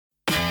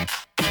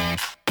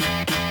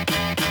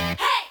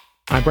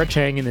I'm Brett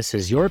Chang, and this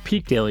is your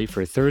Peak Daily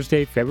for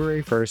Thursday,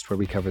 February 1st, where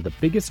we cover the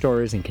biggest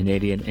stories in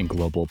Canadian and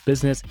global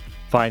business,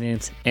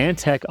 finance, and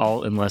tech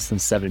all in less than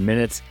 7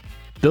 minutes.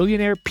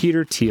 Billionaire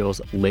Peter Thiel's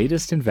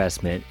latest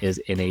investment is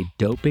in a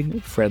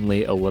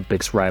doping-friendly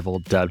Olympics rival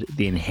dubbed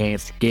the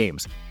Enhanced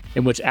Games,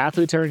 in which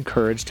athletes are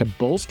encouraged to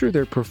bolster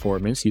their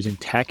performance using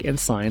tech and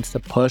science to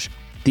push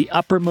the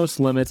uppermost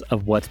limits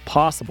of what's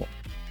possible.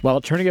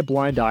 While turning a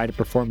blind eye to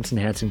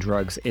performance-enhancing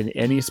drugs in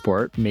any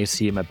sport may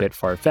seem a bit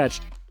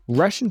far-fetched,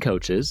 Russian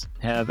coaches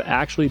have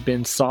actually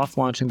been soft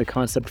launching the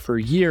concept for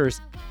years.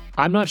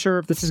 I'm not sure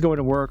if this is going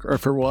to work or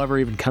if it will ever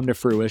even come to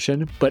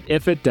fruition, but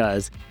if it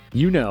does,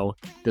 you know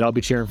that I'll be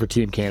cheering for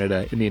Team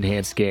Canada in the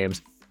Enhanced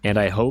Games, and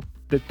I hope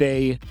that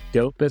they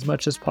dope as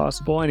much as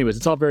possible. Anyways,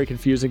 it's all very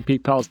confusing,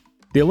 Peak Pals.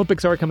 The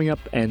Olympics are coming up,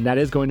 and that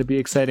is going to be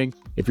exciting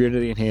if you're into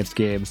the Enhanced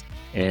Games,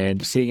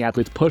 and seeing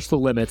athletes push the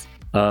limits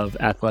of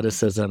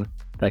athleticism,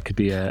 that could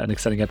be an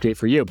exciting update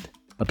for you.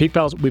 Peak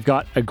Pals, we've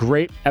got a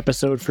great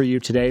episode for you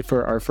today.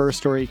 For our first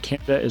story,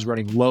 Canada is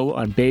running low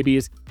on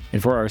babies.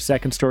 And for our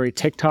second story,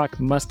 TikTok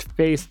must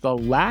face the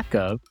lack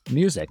of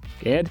music,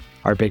 and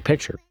our big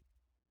picture.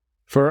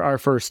 For our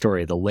first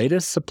story, the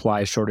latest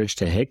supply shortage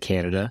to hit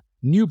Canada,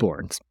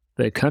 newborns.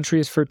 The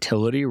country's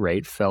fertility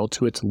rate fell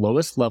to its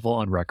lowest level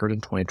on record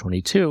in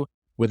 2022,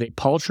 with a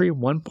paltry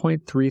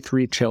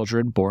 1.33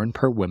 children born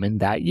per woman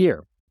that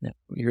year. Now,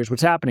 here's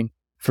what's happening.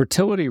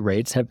 Fertility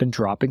rates have been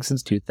dropping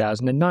since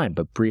 2009,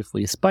 but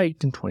briefly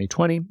spiked in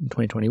 2020 and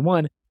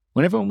 2021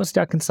 when everyone was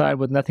stuck inside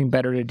with nothing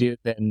better to do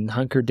than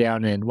hunker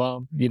down and,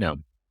 well, you know.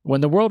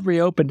 When the world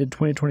reopened in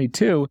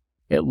 2022,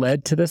 it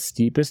led to the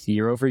steepest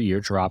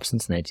year-over-year drop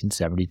since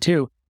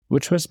 1972,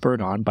 which was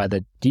spurred on by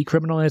the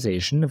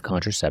decriminalization of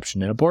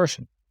contraception and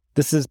abortion.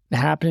 This is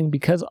happening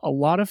because a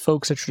lot of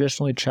folks at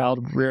traditionally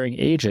child-rearing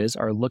ages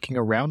are looking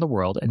around the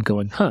world and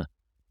going,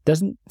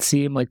 doesn't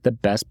seem like the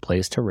best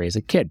place to raise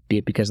a kid, be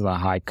it because of the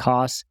high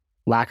costs,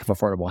 lack of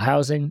affordable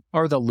housing,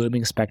 or the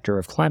looming specter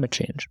of climate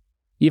change.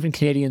 Even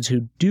Canadians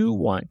who do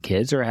want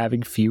kids are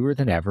having fewer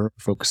than ever,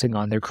 focusing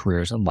on their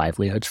careers and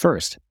livelihoods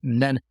first,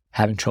 and then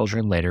having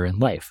children later in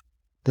life.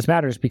 This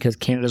matters because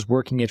Canada's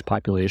working-age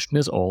population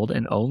is old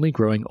and only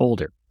growing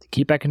older. To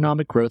keep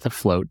economic growth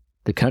afloat,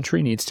 the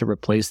country needs to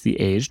replace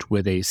the aged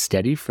with a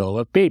steady flow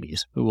of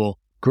babies who will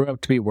grow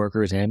up to be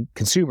workers and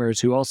consumers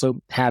who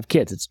also have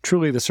kids. It's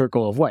truly the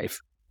circle of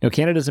life. Now,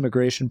 Canada's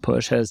immigration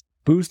push has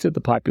boosted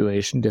the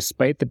population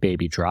despite the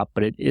baby drop,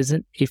 but it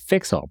isn't a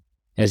fix-all,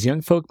 as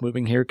young folk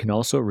moving here can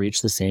also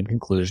reach the same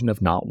conclusion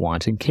of not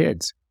wanting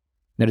kids.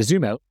 Now, to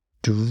zoom out,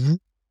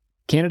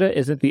 Canada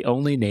isn't the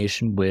only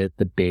nation with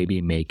the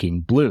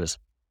baby-making blues,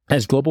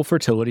 as global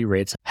fertility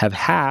rates have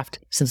halved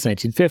since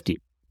 1950.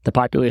 The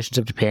populations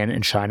of Japan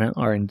and China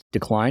are in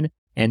decline,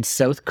 and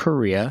South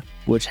Korea,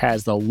 which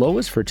has the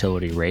lowest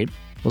fertility rate,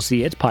 will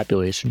see its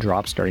population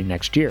drop starting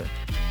next year.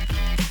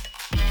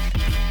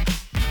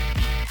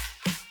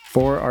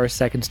 For our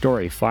second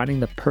story, finding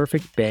the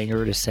perfect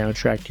banger to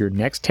soundtrack your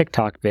next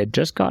TikTok vid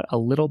just got a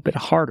little bit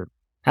harder.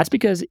 That's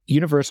because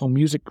Universal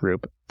Music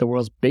Group, the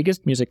world's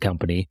biggest music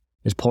company,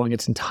 is pulling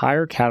its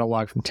entire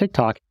catalog from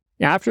TikTok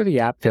after the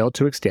app failed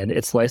to extend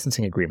its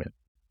licensing agreement.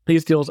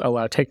 These deals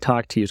allow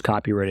TikTok to use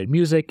copyrighted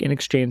music in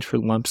exchange for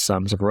lump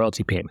sums of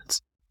royalty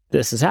payments.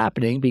 This is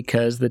happening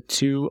because the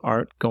two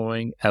aren't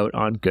going out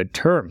on good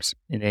terms.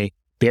 In a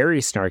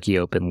very snarky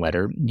open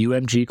letter,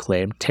 UMG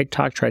claimed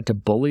TikTok tried to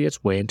bully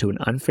its way into an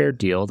unfair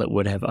deal that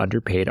would have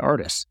underpaid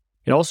artists.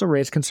 It also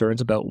raised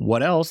concerns about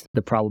what else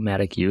the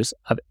problematic use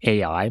of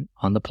AI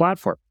on the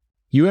platform.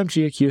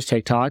 UMG accused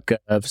TikTok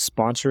of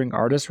sponsoring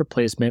artist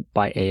replacement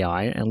by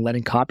AI and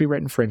letting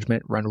copyright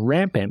infringement run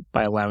rampant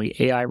by allowing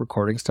AI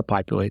recordings to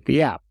populate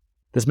the app.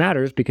 This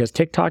matters because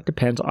TikTok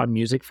depends on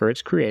music for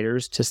its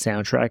creators to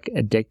soundtrack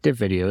addictive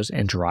videos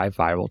and drive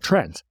viral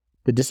trends.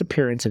 The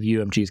disappearance of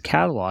UMG's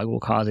catalog will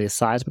cause a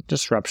seismic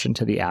disruption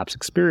to the app's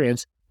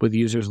experience, with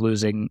users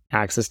losing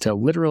access to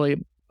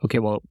literally,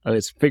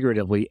 it's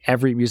figuratively,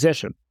 every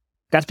musician.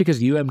 That's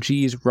because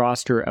UMG's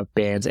roster of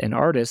bands and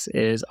artists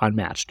is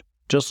unmatched.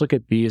 Just look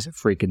at these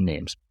freaking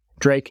names: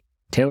 Drake,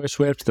 Taylor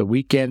Swift, The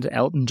Weeknd,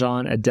 Elton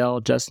John,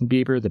 Adele, Justin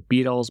Bieber, The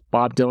Beatles,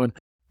 Bob Dylan,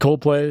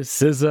 Coldplay,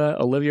 SZA,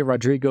 Olivia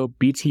Rodrigo,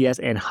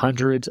 BTS, and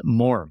hundreds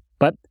more.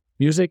 But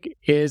music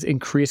is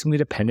increasingly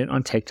dependent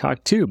on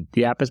TikTok too.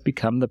 The app has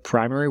become the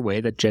primary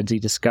way that Gen Z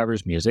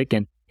discovers music,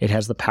 and it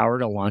has the power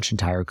to launch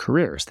entire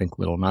careers, think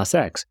Lil Nas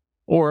X,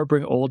 or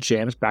bring old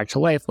jams back to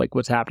life like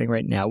what's happening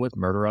right now with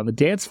Murder on the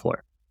Dance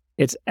Floor.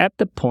 It's at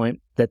the point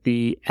that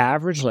the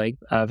average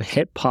length of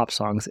hit pop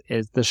songs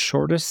is the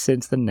shortest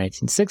since the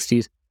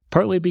 1960s,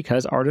 partly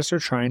because artists are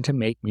trying to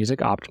make music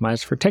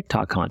optimized for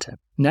TikTok content.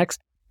 Next,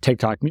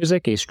 TikTok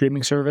Music, a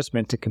streaming service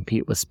meant to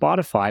compete with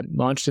Spotify,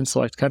 launched in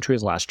select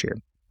countries last year.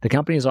 The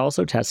company is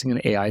also testing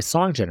an AI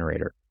song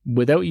generator.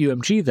 Without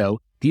UMG,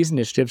 though, these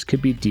initiatives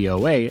could be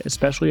DOA,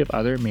 especially if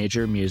other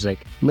major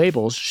music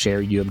labels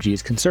share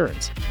UMG's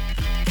concerns.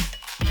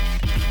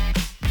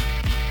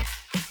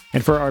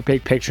 And for our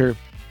big picture,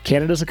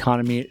 Canada's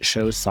economy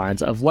shows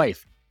signs of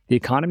life. The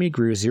economy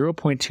grew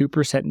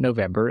 0.2% in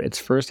November, its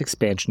first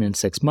expansion in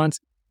 6 months,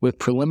 with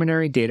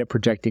preliminary data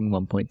projecting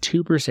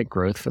 1.2%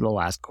 growth for the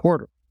last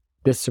quarter.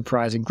 This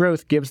surprising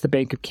growth gives the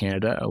Bank of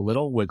Canada a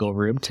little wiggle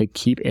room to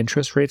keep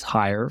interest rates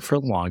higher for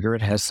longer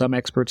and has some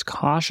experts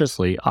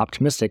cautiously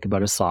optimistic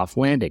about a soft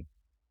landing.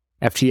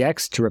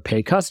 FTX to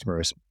repay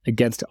customers.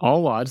 Against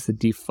all odds, the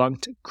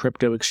defunct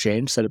crypto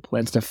exchange said it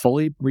plans to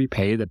fully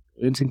repay the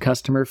billions in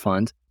customer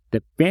funds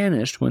that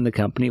vanished when the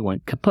company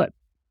went kaput.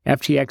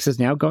 FTX is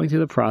now going through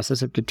the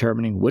process of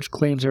determining which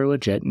claims are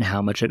legit and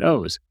how much it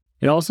owes.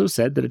 It also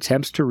said that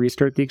attempts to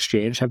restart the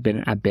exchange have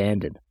been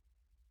abandoned.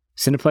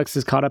 Cineplex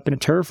is caught up in a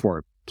turf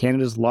war.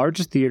 Canada's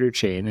largest theater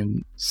chain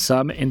and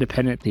some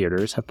independent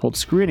theaters have pulled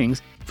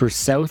screenings for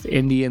South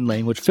Indian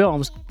language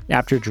films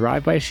after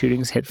drive-by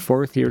shootings hit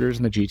 4 theaters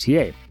in the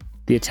GTA.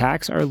 The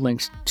attacks are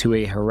linked to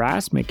a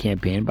harassment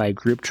campaign by a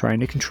group trying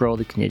to control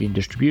the Canadian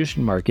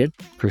distribution market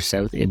for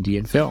South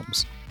Indian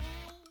films.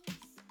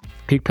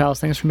 Peak Pals,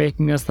 thanks for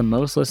making us the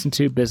most listened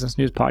to business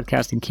news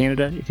podcast in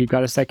Canada. If you've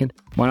got a second,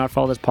 why not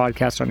follow this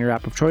podcast on your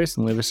app of choice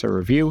and leave us a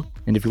review?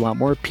 And if you want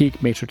more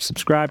Peak, make sure to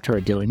subscribe to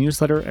our daily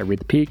newsletter at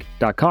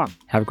readthepeak.com.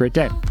 Have a great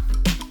day.